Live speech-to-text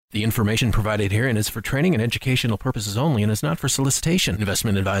The information provided herein is for training and educational purposes only and is not for solicitation.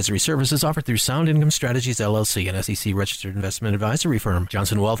 Investment advisory services offered through Sound Income Strategies, LLC, an SEC-registered investment advisory firm.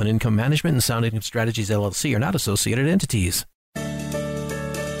 Johnson Wealth and Income Management and Sound Income Strategies, LLC are not associated entities.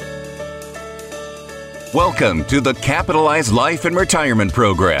 Welcome to the Capitalized Life and Retirement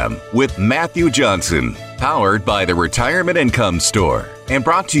Program with Matthew Johnson, powered by the Retirement Income Store and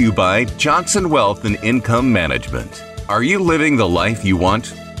brought to you by Johnson Wealth and Income Management. Are you living the life you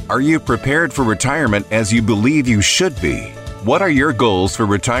want? Are you prepared for retirement as you believe you should be? What are your goals for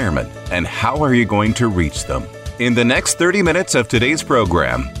retirement and how are you going to reach them? In the next 30 minutes of today's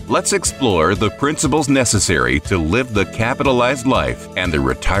program, let's explore the principles necessary to live the capitalized life and the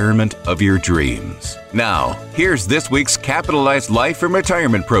retirement of your dreams. Now, here's this week's Capitalized Life and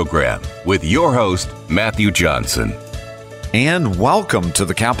Retirement Program with your host, Matthew Johnson. And welcome to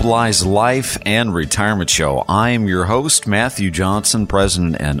the Capitalized Life and Retirement Show. I am your host, Matthew Johnson,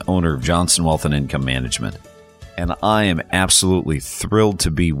 president and owner of Johnson Wealth and Income Management. And I am absolutely thrilled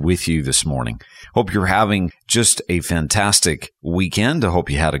to be with you this morning. Hope you're having just a fantastic weekend. I hope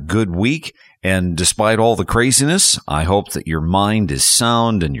you had a good week. And despite all the craziness, I hope that your mind is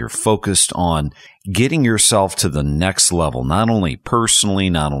sound and you're focused on getting yourself to the next level, not only personally,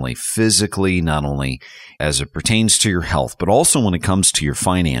 not only physically, not only as it pertains to your health, but also when it comes to your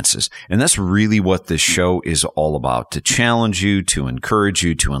finances. And that's really what this show is all about, to challenge you, to encourage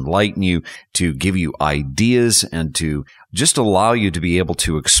you, to enlighten you, to give you ideas, and to just allow you to be able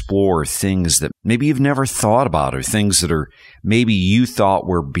to explore things that maybe you've never thought about, or things that are maybe you thought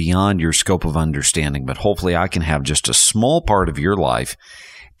were beyond your scope of understanding. But hopefully I can have just a small part of your life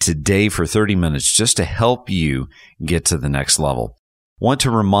today for 30 minutes just to help you get to the next level. Want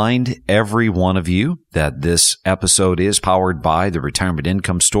to remind every one of you that this episode is powered by the Retirement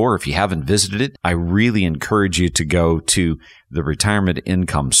Income Store. If you haven't visited it, I really encourage you to go to the Retirement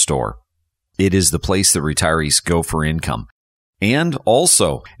Income Store. It is the place that retirees go for income. And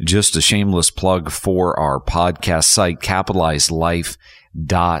also, just a shameless plug for our podcast site,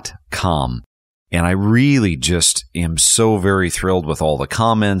 capitalizedlife.com. And I really just am so very thrilled with all the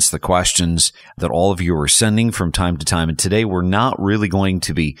comments, the questions that all of you are sending from time to time. And today we're not really going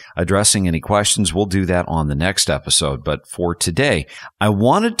to be addressing any questions. We'll do that on the next episode. But for today, I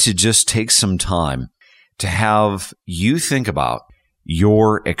wanted to just take some time to have you think about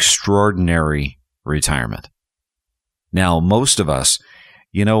your extraordinary retirement. Now, most of us,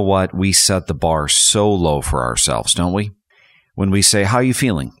 you know what? We set the bar so low for ourselves, don't we? When we say, "How are you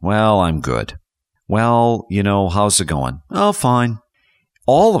feeling?" "Well, I'm good." "Well, how's it going?" "Oh, fine."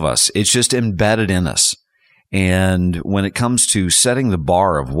 All of us, it's just embedded in us. And when it comes to setting the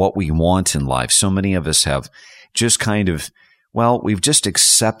bar of what we want in life, so many of us have just we've just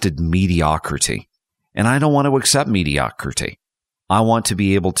accepted mediocrity. And I don't want to accept mediocrity. I want to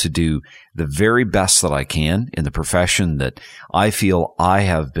be able to do the very best that I can in the profession that I feel I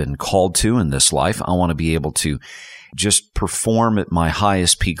have been called to in this life. I want to be able to just perform at my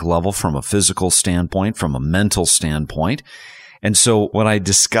highest peak level from a physical standpoint, from a mental standpoint. And so when I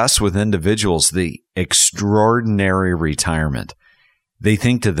discuss with individuals the extraordinary retirement, they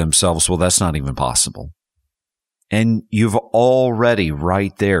think to themselves, well, that's not even possible. And you've already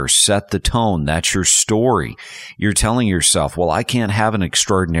right there set the tone. That's your story. You're telling yourself, well, I can't have an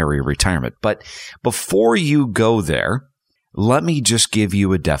extraordinary retirement. But before you go there, let me just give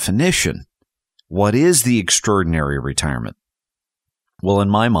you a definition. What is the extraordinary retirement? Well, in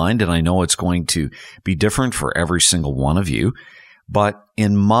my mind, and I know it's going to be different for every single one of you, but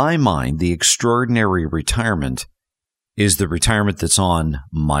in my mind, the extraordinary retirement is the retirement that's on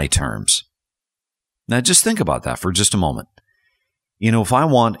my terms. Now, just think about that for just a moment. If I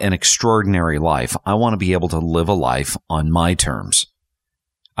want an extraordinary life, I want to be able to live a life on my terms.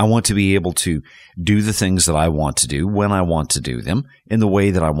 I want to be able to do the things that I want to do when I want to do them, in the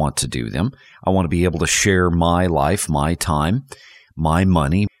way that I want to do them. I want to be able to share my life, my time, my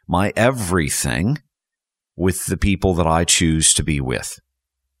money, my everything with the people that I choose to be with.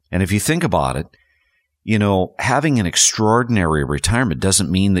 And if you think about it, having an extraordinary retirement doesn't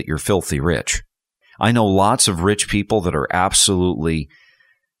mean that you're filthy rich. I know lots of rich people that are absolutely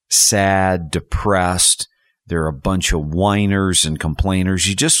sad, depressed. They're a bunch of whiners and complainers.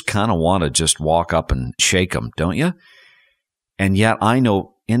 You just kind of want to just walk up and shake them, don't you? And yet I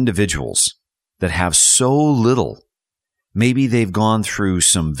know individuals that have so little. Maybe they've gone through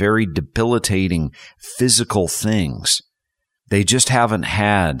some very debilitating physical things. They just haven't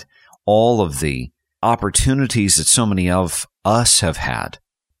had all of the opportunities that so many of us have had.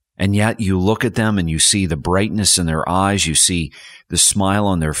 And yet you look at them and you see the brightness in their eyes, you see the smile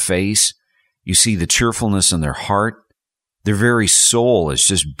on their face, you see the cheerfulness in their heart, Their very soul is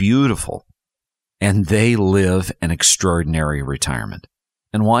just beautiful. And they live an extraordinary retirement.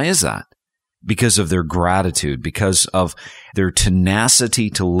 And why is that? Because of their gratitude, because of their tenacity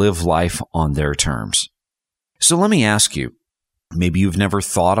to live life on their terms. So let me ask you, maybe you've never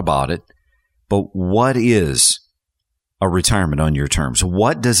thought about it, but what is a retirement on your terms?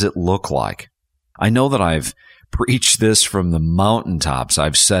 What does it look like? I know that I've preached this from the mountaintops.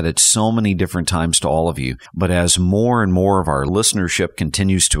 I've said it so many different times to all of you. But as more and more of our listenership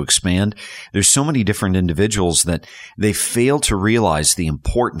continues to expand, there's so many different individuals that they fail to realize the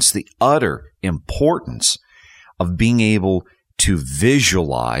importance, the utter importance of being able to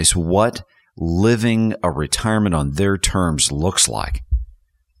visualize what living a retirement on their terms looks like.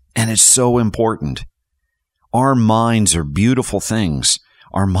 And it's so important. Our minds are beautiful things.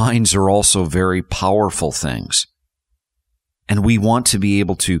 Our minds are also very powerful things. And we want to be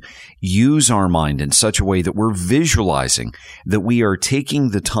able to use our mind in such a way that we're visualizing, that we are taking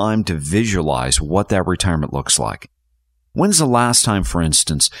the time to visualize what that retirement looks like. When's the last time, for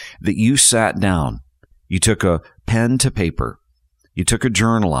instance, that you sat down, you took a pen to paper, you took a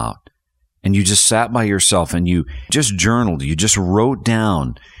journal out, and you just sat by yourself and you just journaled, you just wrote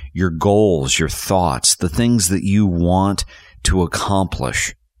down your goals, your thoughts, the things that you want to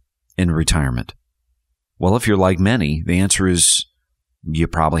accomplish in retirement? Well, if you're like many, the answer is you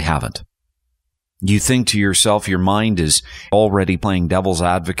probably haven't. You think to yourself, your mind is already playing devil's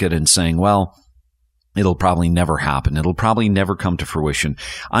advocate and saying, well, it'll probably never happen. It'll probably never come to fruition.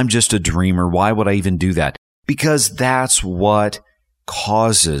 I'm just a dreamer. Why would I even do that? Because that's what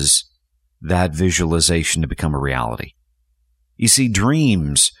causes that visualization to become a reality. You see,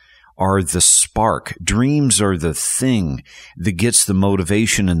 dreams are the spark. Dreams are the thing that gets the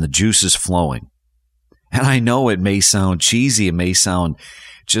motivation and the juices flowing. And I know it may sound cheesy. It may sound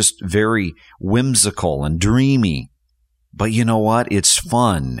just very whimsical and dreamy. But you know what? It's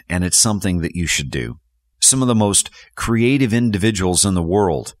fun, and it's something that you should do. Some of the most creative individuals in the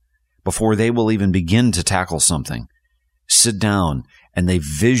world, before they will even begin to tackle something, sit down and they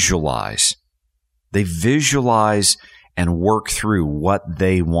visualize. They visualize and work through what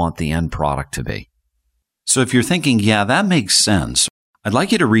they want the end product to be. So if you're thinking, yeah, that makes sense, I'd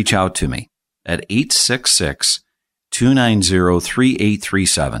like you to reach out to me at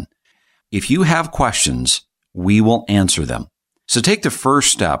 866-290-3837. If you have questions, we will answer them. So take the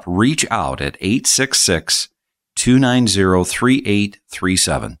first step. Reach out at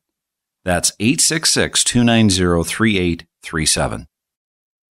 866-290-3837. That's 866-290-3837.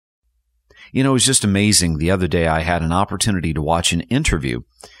 You know, it was just amazing. The other day, I had an opportunity to watch an interview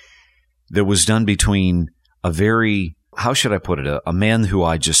that was done between a very, how should I put it, a man who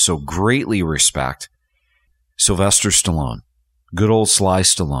I just so greatly respect, Sylvester Stallone, good old Sly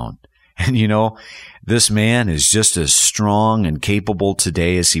Stallone. And you know, this man is just as strong and capable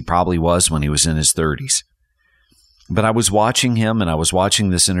today as he probably was when he was in his 30s. But I was watching him, and I was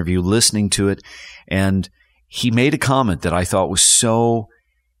watching this interview, listening to it, and he made a comment that I thought was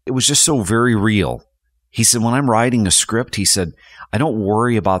it was just so very real. He said, when I'm writing a script, he said, I don't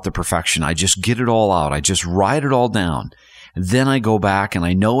worry about the perfection. I just get it all out. I just write it all down. And then I go back, and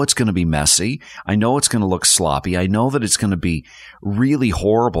I know it's going to be messy. I know it's going to look sloppy. I know that it's going to be really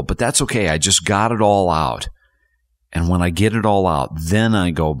horrible, but that's okay. I just got it all out. And when I get it all out, then I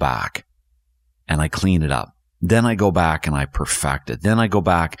go back and I clean it up. Then I go back and I perfect it. Then I go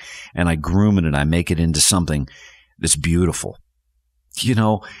back and I groom it and I make it into something that's beautiful. You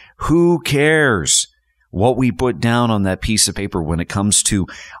know, who cares what we put down on that piece of paper when it comes to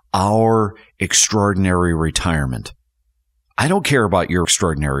our extraordinary retirement? I don't care about your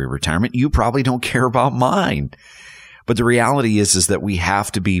extraordinary retirement. You probably don't care about mine. But the reality is that we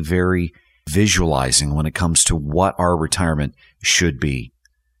have to be very visualizing when it comes to what our retirement should be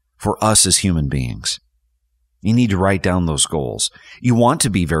for us as human beings. You need to write down those goals. You want to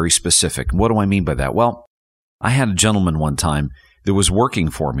be very specific. What do I mean by that? Well, I had a gentleman one time that was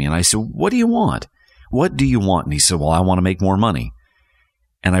working for me, and I said, what do you want? What do you want? And he said, well, I want to make more money.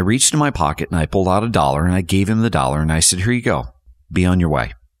 And I reached in my pocket, and I pulled out $1, and I gave him the $1, and I said, here you go. Be on your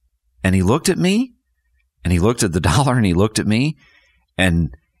way. And he looked at me, and he looked at the $1, and he looked at me, and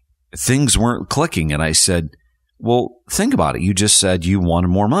things weren't clicking. And I said, well, think about it. You just said you wanted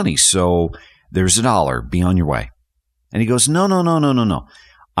more money, so there's $1. Be on your way. And he goes, no.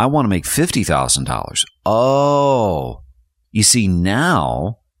 I want to make $50,000. Oh, you see,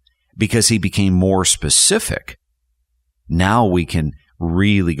 now, because he became more specific, now we can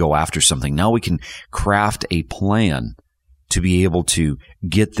really go after something. Now we can craft a plan to be able to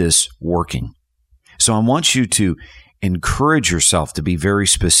get this working. So I want you to encourage yourself to be very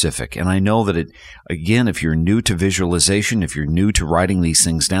specific. And I know that again, if you're new to visualization, if you're new to writing these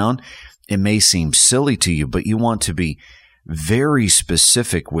things down, it may seem silly to you, but you want to be very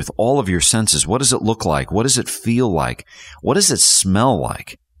specific with all of your senses. What does it look like? What does it feel like? What does it smell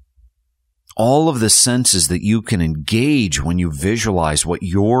like? All of the senses that you can engage when you visualize what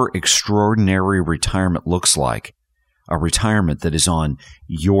your extraordinary retirement looks like. A retirement that is on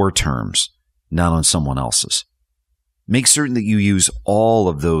your terms, not on someone else's. Make certain that you use all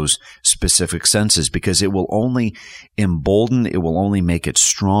of those specific senses, because it will only embolden, it will only make it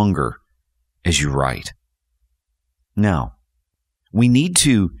stronger as you write. Now, we need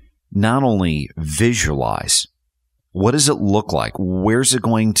to not only visualize, what does it look like? Where's it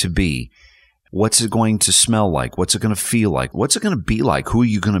going to be? What's it going to smell like? What's it going to feel like? What's it going to be like? Who are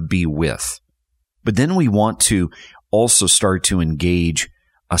you going to be with? But then we want to also start to engage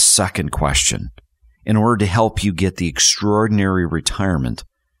a second question in order to help you get the extraordinary retirement,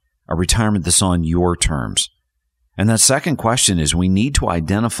 a retirement that's on your terms. And that second question is, we need to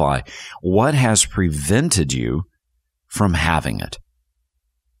identify what has prevented you from having it.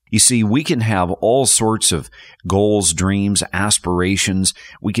 You see, we can have all sorts of goals, dreams, aspirations.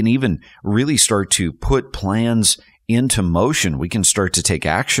 We can even really start to put plans into motion. We can start to take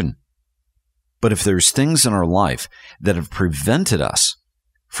action. But if there's things in our life that have prevented us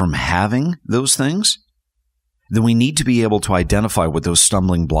from having those things, then we need to be able to identify what those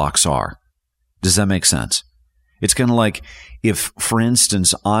stumbling blocks are. Does that make sense? It's kind of like if, for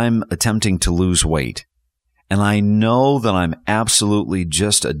instance, I'm attempting to lose weight, and I know that I'm absolutely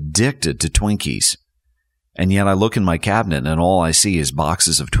just addicted to Twinkies, and yet I look in my cabinet and all I see is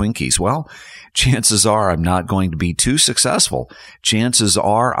boxes of Twinkies. Well, chances are I'm not going to be too successful. Chances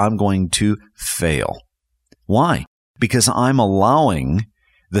are I'm going to fail. Why? Because I'm allowing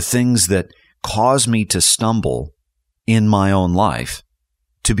the things that cause me to stumble in my own life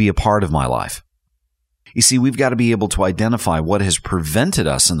to be a part of my life. You see, we've got to be able to identify what has prevented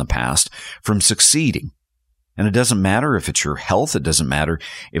us in the past from succeeding. And it doesn't matter if it's your health. It doesn't matter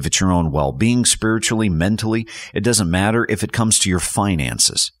if it's your own well-being spiritually, mentally. It doesn't matter if it comes to your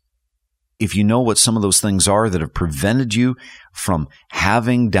finances. If you know what some of those things are that have prevented you from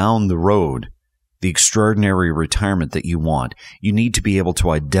having down the road the extraordinary retirement that you want, you need to be able to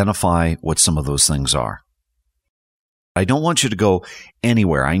identify what some of those things are. I don't want you to go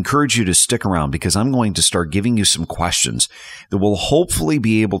anywhere. I encourage you to stick around, because I'm going to start giving you some questions that will hopefully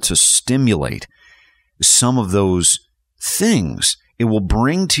be able to stimulate some of those things. It will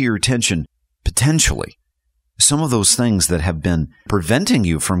bring to your attention, potentially, some of those things that have been preventing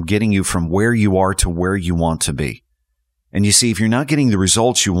you from getting you from where you are to where you want to be. And you see, if you're not getting the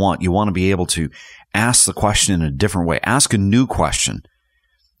results you want to be able to ask the question in a different way. Ask a new question,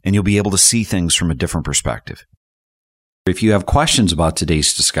 and you'll be able to see things from a different perspective. If you have questions about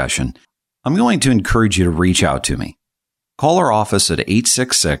today's discussion, I'm going to encourage you to reach out to me. Call our office at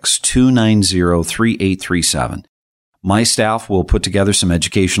 866-290-3837. My staff will put together some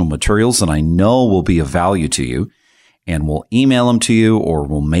educational materials that I know will be of value to you, and we'll email them to you, or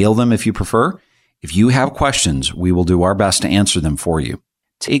we'll mail them if you prefer. If you have questions, we will do our best to answer them for you.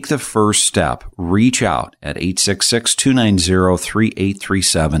 Take the first step. Reach out at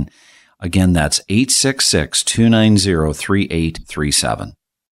 866-290-3837. Again, that's 866-290-3837.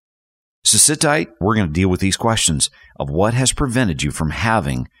 So sit tight. We're going to deal with these questions of what has prevented you from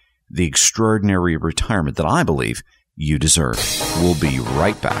having the extraordinary retirement that I believe you deserve. We'll be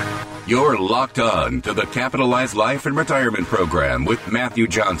right back. You're locked on to the Capitalized Life and Retirement Program with Matthew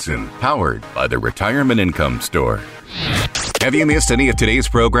Johnson, powered by the Retirement Income Store. Have you missed any of today's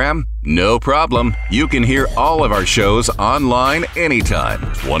program? No problem. You can hear all of our shows online anytime,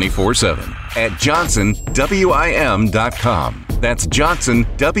 24/7 at johnsonwim.com. That's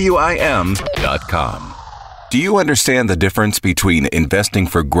johnsonwim.com. Do you understand the difference between investing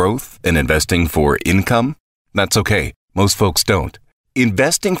for growth and investing for income? That's okay. Most folks don't.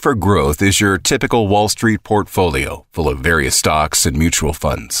 Investing for growth is your typical Wall Street portfolio full of various stocks and mutual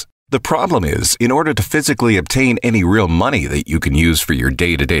funds. The problem is, in order to physically obtain any real money that you can use for your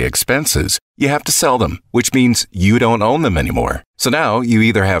day-to-day expenses, you have to sell them, which means you don't own them anymore. So now you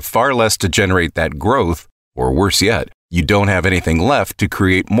either have far less to generate that growth, or worse yet, you don't have anything left to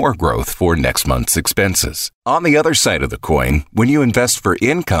create more growth for next month's expenses. On the other side of the coin, when you invest for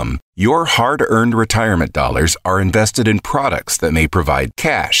income, your hard-earned retirement dollars are invested in products that may provide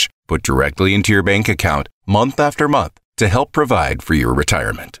cash put directly into your bank account month after month to help provide for your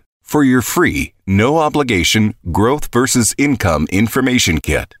retirement. For your free, no-obligation Growth versus Income information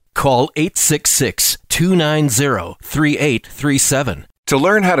kit, call 866-290-3837. To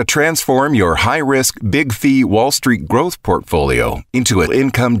learn how to transform your high-risk, big-fee Wall Street growth portfolio into an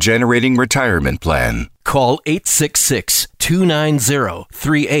income-generating retirement plan. Call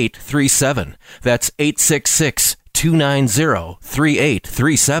 866-290-3837. That's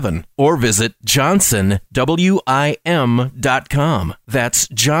 866-290-3837. Or visit johnsonwim.com. That's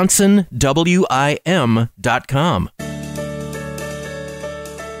johnsonwim.com.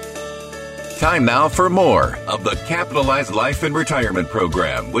 Time now for more of the Capitalized Life and Retirement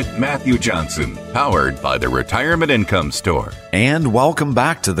Program with Matthew Johnson, powered by the Retirement Income Store. And welcome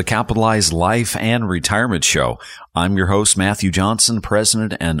back to the Capitalized Life and Retirement Show. I'm your host, Matthew Johnson,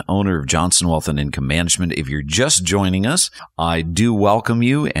 president and owner of Johnson Wealth and Income Management. If you're just joining us, I do welcome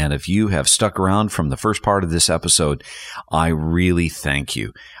you. And if you have stuck around from the first part of this episode, I really thank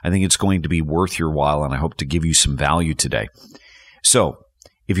you. I think it's going to be worth your while, and I hope to give you some value today. So,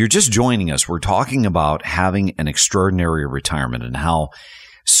 if you're just joining us, we're talking about having an extraordinary retirement and how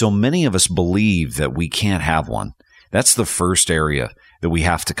so many of us believe that we can't have one. That's the first area that we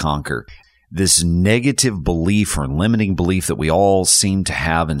have to conquer. This negative belief or limiting belief that we all seem to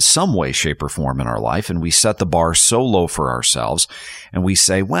have in some way, shape, or form in our life, and we set the bar so low for ourselves, and we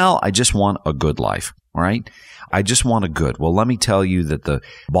say, well, I just want a good life, all right? I just want a good. Well, let me tell you that the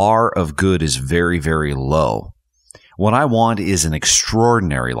bar of good is very, very low. What I want is an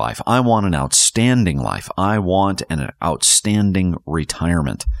extraordinary life. I want an outstanding life. I want an outstanding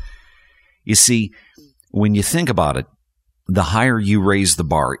retirement. You see, when you think about it, the higher you raise the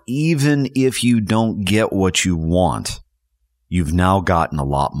bar, even if you don't get what you want, you've now gotten a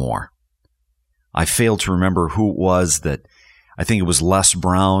lot more. I fail to remember who it was that, I think it was Les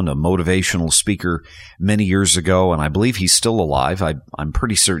Brown, a motivational speaker many years ago, and I believe he's still alive. I'm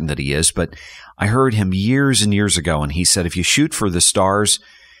pretty certain that he is, but I heard him years and years ago, and he said, if you shoot for the stars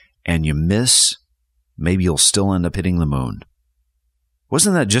and you miss, maybe you'll still end up hitting the moon.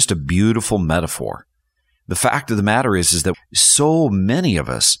 Wasn't that just a beautiful metaphor? The fact of the matter is that so many of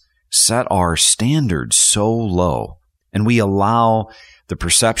us set our standards so low, and we allow the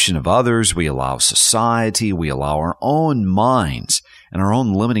perception of others, we allow society, we allow our own minds and our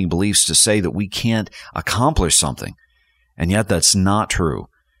own limiting beliefs to say that we can't accomplish something. And yet that's not true.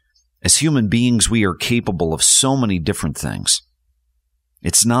 As human beings, we are capable of so many different things.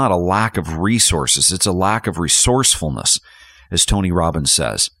 It's not a lack of resources, it's a lack of resourcefulness, as Tony Robbins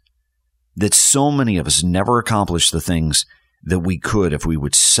says, that so many of us never accomplish the things that we could if we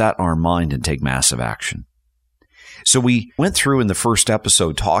would set our mind and take massive action. So we went through in the first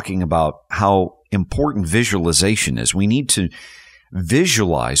episode talking about how important visualization is. We need to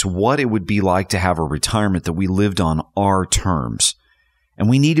visualize what it would be like to have a retirement that we lived on our terms. And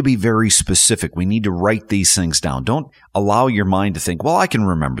we need to be very specific. We need to write these things down. Don't allow your mind to think, well, I can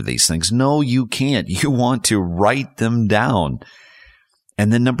remember these things. No, you can't. You want to write them down.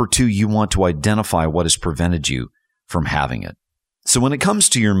 And then number two, you want to identify what has prevented you from having it. So when it comes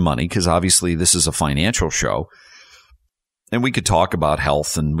to your money, because obviously this is a financial show, and we could talk about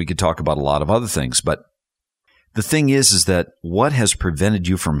health and we could talk about a lot of other things, but the thing is that what has prevented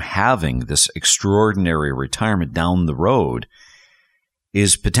you from having this extraordinary retirement down the road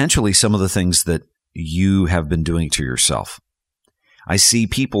is potentially some of the things that you have been doing to yourself. I see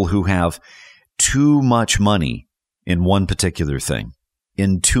people who have too much money in one particular thing,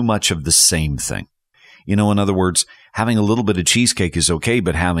 in too much of the same thing. You know, in other words, having a little bit of cheesecake is okay,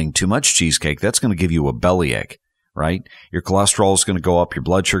 but having too much cheesecake, that's going to give you a bellyache, right? Your cholesterol is going to go up, your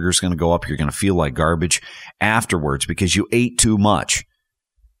blood sugar is going to go up, you're going to feel like garbage afterwards because you ate too much.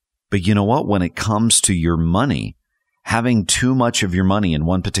 But you know what? When it comes to your money, having too much of your money in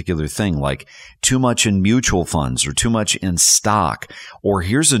one particular thing, like too much in mutual funds or too much in stock, or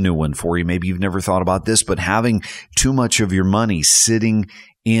here's a new one for you, maybe you've never thought about this, but having too much of your money sitting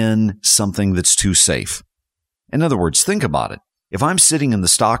in something that's too safe. In other words, think about it. If I'm sitting in the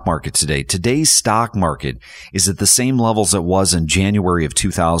stock market today, today's stock market is at the same levels it was in January of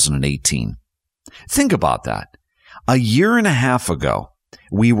 2018. Think about that. A year and a half ago,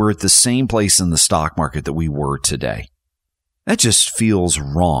 we were at the same place in the stock market that we were today. That just feels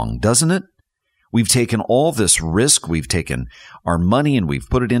wrong, doesn't it? We've taken all this risk. We've taken our money and we've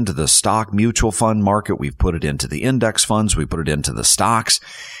put it into the stock mutual fund market. We've put it into the index funds. We put it into the stocks.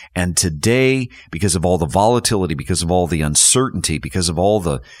 And today, because of all the volatility, because of all the uncertainty, because of all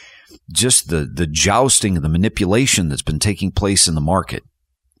the jousting and the manipulation that's been taking place in the market,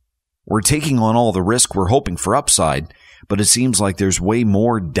 we're taking on all the risk. We're hoping for upside, but it seems like there's way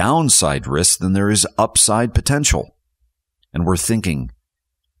more downside risk than there is upside potential. And we're thinking,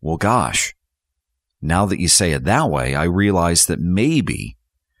 well, gosh, now that you say it that way, I realize that maybe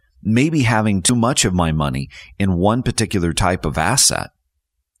having too much of my money in one particular type of asset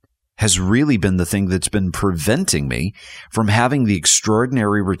has really been the thing that's been preventing me from having the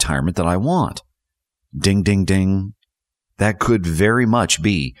extraordinary retirement that I want. Ding, ding, ding. That could very much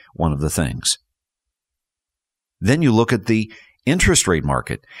be one of the things. Then you look at the interest rate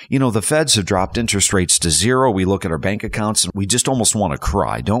market. You know, the Feds have dropped interest rates to zero. We look at our bank accounts and we just almost want to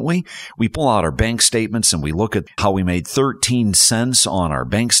cry, don't we? We pull out our bank statements and we look at how we made 13 cents on our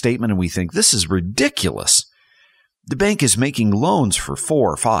bank statement and we think, this is ridiculous. The bank is making loans for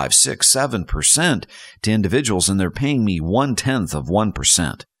 4, 5, 6, 7% to individuals, and they're paying me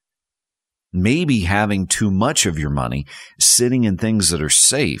 0.1%. Maybe having too much of your money sitting in things that are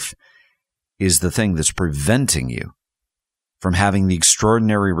safe is the thing that's preventing you from having the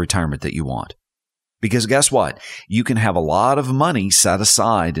extraordinary retirement that you want. Because guess what? You can have a lot of money set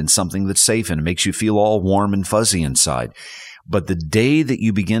aside in something that's safe and it makes you feel all warm and fuzzy inside. But the day that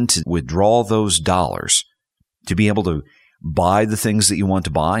you begin to withdraw those dollars to be able to buy the things that you want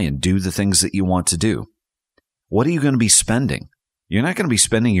to buy and do the things that you want to do, what are you going to be spending? You're not going to be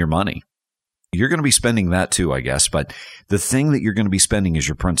spending your money. You're going to be spending that too, I guess. But the thing that you're going to be spending is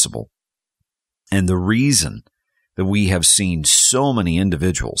your principal. And the reason that we have seen so many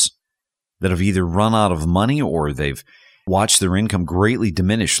individuals that have either run out of money or they've watched their income greatly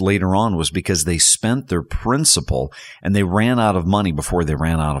diminish later on was because they spent their principal and they ran out of money before they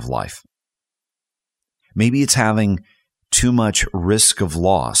ran out of life. Maybe it's having too much risk of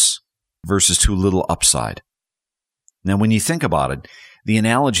loss versus too little upside. Now, when you think about it, the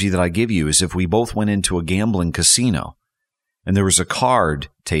analogy that I give you is if we both went into a gambling casino and there was a card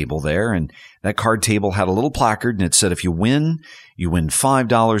table there, and that card table had a little placard and it said, if you win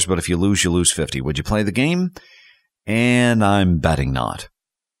 $5, but if you lose $50. Would you play the game? And I'm betting not.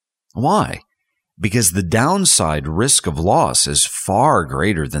 Why? Because the downside risk of loss is far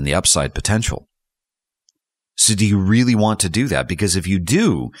greater than the upside potential. So do you really want to do that? Because if you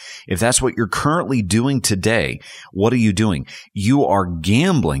do, if that's what you're currently doing today, what are you doing? You are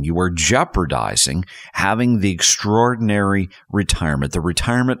gambling. You are jeopardizing having the extraordinary retirement, the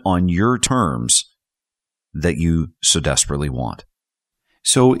retirement on your terms that you so desperately want.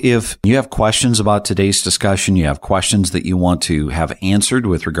 So if you have questions about today's discussion, you have questions that you want to have answered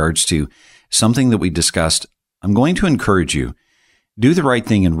with regards to something that we discussed, I'm going to encourage you, do the right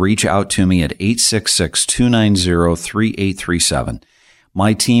thing and reach out to me at 866-290-3837.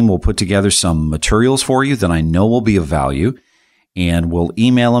 My team will put together some materials for you that I know will be of value, and we'll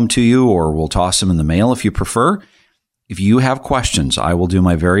email them to you or we'll toss them in the mail if you prefer. If you have questions, I will do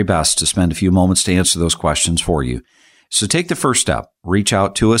my very best to spend a few moments to answer those questions for you. So take the first step. Reach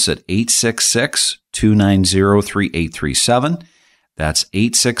out to us at 866-290-3837. That's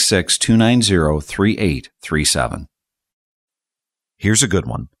 866-290-3837. Here's a good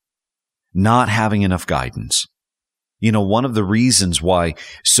one. Not having enough guidance. You know, one of the reasons why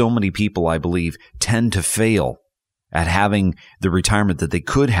so many people, I believe, tend to fail at having the retirement that they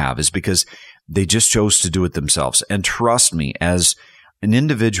could have is because they just chose to do it themselves. And trust me, as an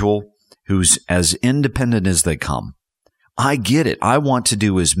individual who's as independent as they come, I get it. I want to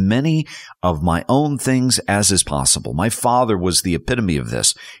do as many of my own things as is possible. My father was the epitome of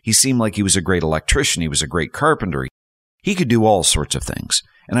this. He seemed like he was a great electrician. He was a great carpenter. He could do all sorts of things.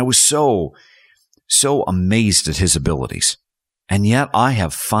 And I was so amazed at his abilities. And yet I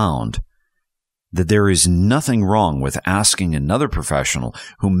have found that there is nothing wrong with asking another professional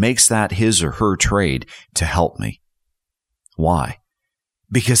who makes that his or her trade to help me. Why?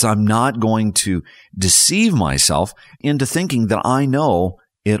 Because I'm not going to deceive myself into thinking that I know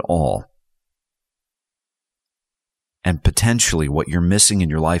it all. And potentially what you're missing in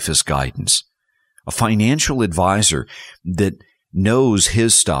your life is guidance. A financial advisor that knows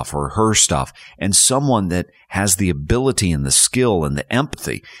his stuff or her stuff, and someone that has the ability and the skill and the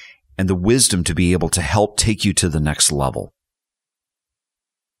empathy and the wisdom to be able to help take you to the next level.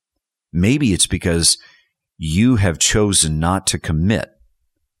 Maybe it's because you have chosen not to commit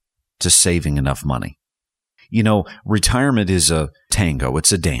to saving enough money. You know, retirement is a tango.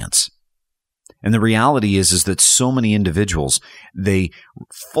 It's a dance. And the reality is that so many individuals, they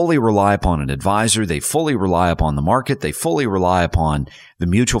fully rely upon an advisor. They fully rely upon the market. They fully rely upon the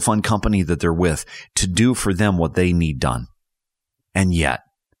mutual fund company that they're with to do for them what they need done. And yet,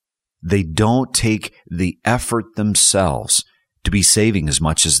 they don't take the effort themselves to be saving as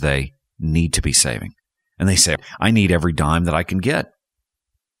much as they need to be saving. And they say, I need every dime that I can get.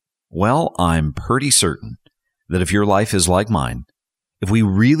 Well, I'm pretty certain that if your life is like mine, if we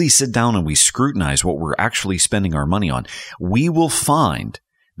really sit down and we scrutinize what we're actually spending our money on, we will find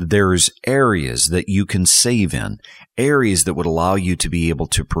that there's areas that you can save in, areas that would allow you to be able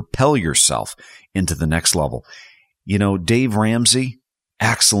to propel yourself into the next level. You know, Dave Ramsey,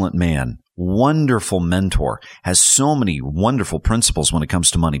 excellent man, wonderful mentor, has so many wonderful principles when it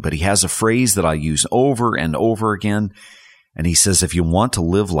comes to money, but he has a phrase that I use over and over again. And he says, if you want to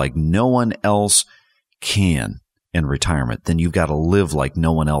live like no one else can in retirement, then you've got to live like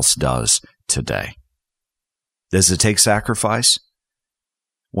no one else does today. Does it take sacrifice?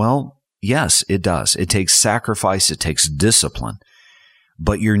 Well, yes, it does. It takes sacrifice. It takes discipline.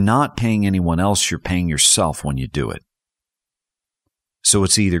 But you're not paying anyone else. You're paying yourself when you do it. So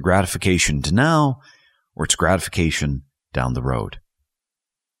it's either gratification to now or it's gratification down the road.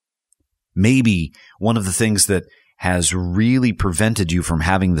 Maybe one of the things that has really prevented you from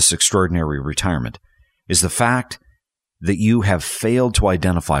having this extraordinary retirement is the fact that you have failed to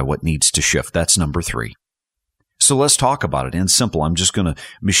identify what needs to shift. That's number 3. So let's talk about it. And simple, I'm just going to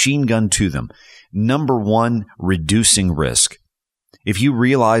machine gun to them. Number 1, reducing risk. If you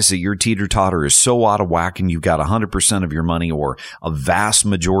realize that your teeter-totter is so out of whack and you've got 100% of your money or a vast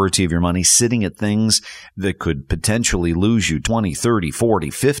majority of your money sitting at things that could potentially lose you 20, 30, 40,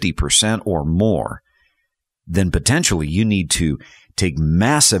 50% or more, then potentially you need to take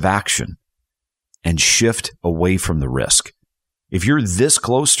massive action and shift away from the risk. If you're this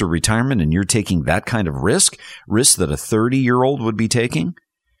close to retirement and you're taking that kind of risk that a 30-year-old would be taking,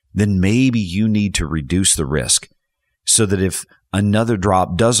 then maybe you need to reduce the risk so that if another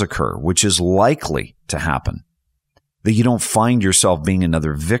drop does occur, which is likely to happen, that you don't find yourself being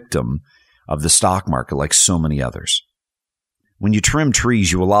another victim of the stock market like so many others. When you trim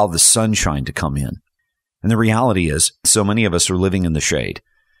trees, you allow the sunshine to come in. And the reality is, so many of us are living in the shade.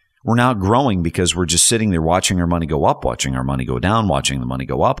 We're not growing because we're just sitting there watching our money go up, watching our money go down, watching the money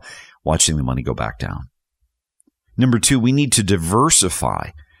go up, watching the money go back down. Number 2, we need to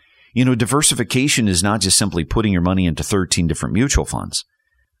diversify. Diversification is not just simply putting your money into 13 different mutual funds.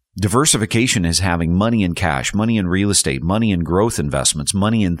 Diversification is having money in cash, money in real estate, money in growth investments,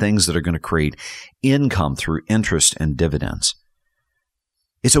 money in things that are going to create income through interest and dividends.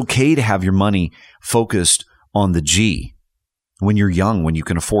 It's okay to have your money focused on the G. When you're young, when you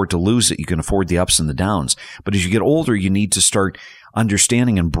can afford to lose it, you can afford the ups and the downs. But as you get older, you need to start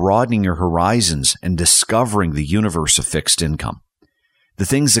understanding and broadening your horizons and discovering the universe of fixed income. The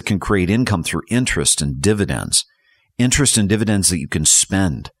things that can create income through interest and dividends that you can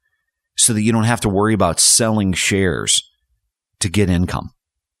spend so that you don't have to worry about selling shares to get income.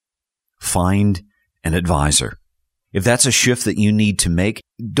 Find an advisor. If that's a shift that you need to make,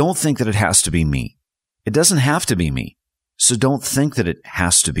 don't think that it has to be me. It doesn't have to be me. So don't think that it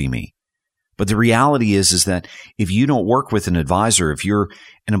has to be me. But the reality is that if you don't work with an advisor, if you're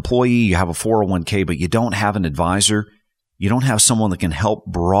an employee, you have a 401k, but you don't have an advisor, you don't have someone that can help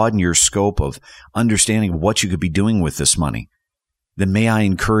broaden your scope of understanding what you could be doing with this money, then may I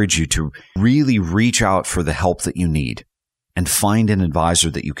encourage you to really reach out for the help that you need and find an advisor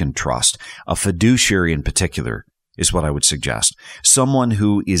that you can trust. A fiduciary in particular is what I would suggest. Someone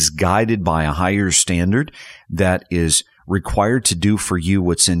who is guided by a higher standard that is required to do for you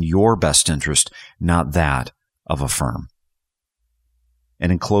what's in your best interest, not that of a firm.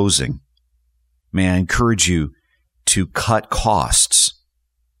 And in closing, may I encourage you to cut costs,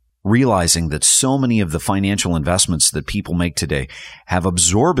 realizing that so many of the financial investments that people make today have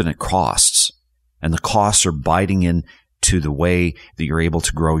absorbent costs, and the costs are biting into the way that you're able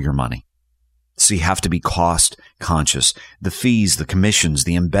to grow your money. So you have to be cost conscious. The fees, the commissions,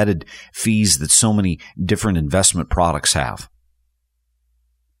 the embedded fees that so many different investment products have.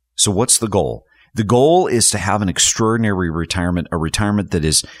 So what's the goal? The goal is to have an extraordinary retirement, a retirement that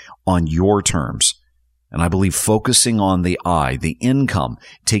is on your terms. And I believe focusing on the I, the income,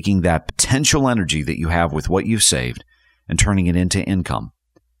 taking that potential energy that you have with what you've saved and turning it into income,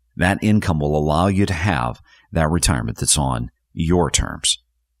 that income will allow you to have that retirement that's on your terms.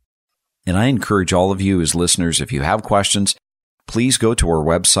 And I encourage all of you as listeners, if you have questions, please go to our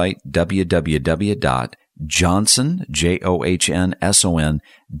website, www.johnson, JOHNSON,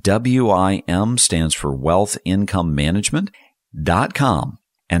 WIM stands for Wealth Income Management.com,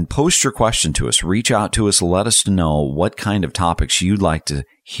 and post your question to us. Reach out to us. Let us know what kind of topics you'd like to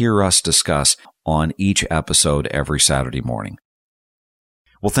hear us discuss on each episode every Saturday morning.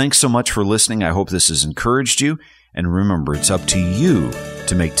 Well, thanks so much for listening. I hope this has encouraged you. And remember, it's up to you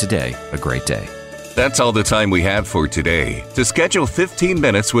to make today a great day. That's all the time we have for today. To schedule 15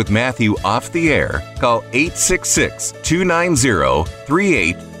 minutes with Matthew off the air, call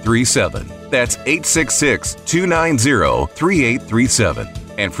 866-290-3837. That's 866-290-3837.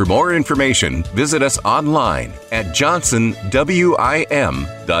 And for more information, visit us online at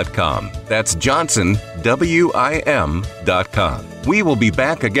johnsonwim.com. That's johnsonwim.com. We will be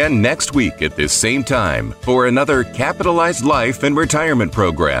back again next week at this same time for another Capitalized Life and Retirement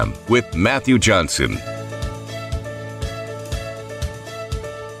program with Matthew Johnson.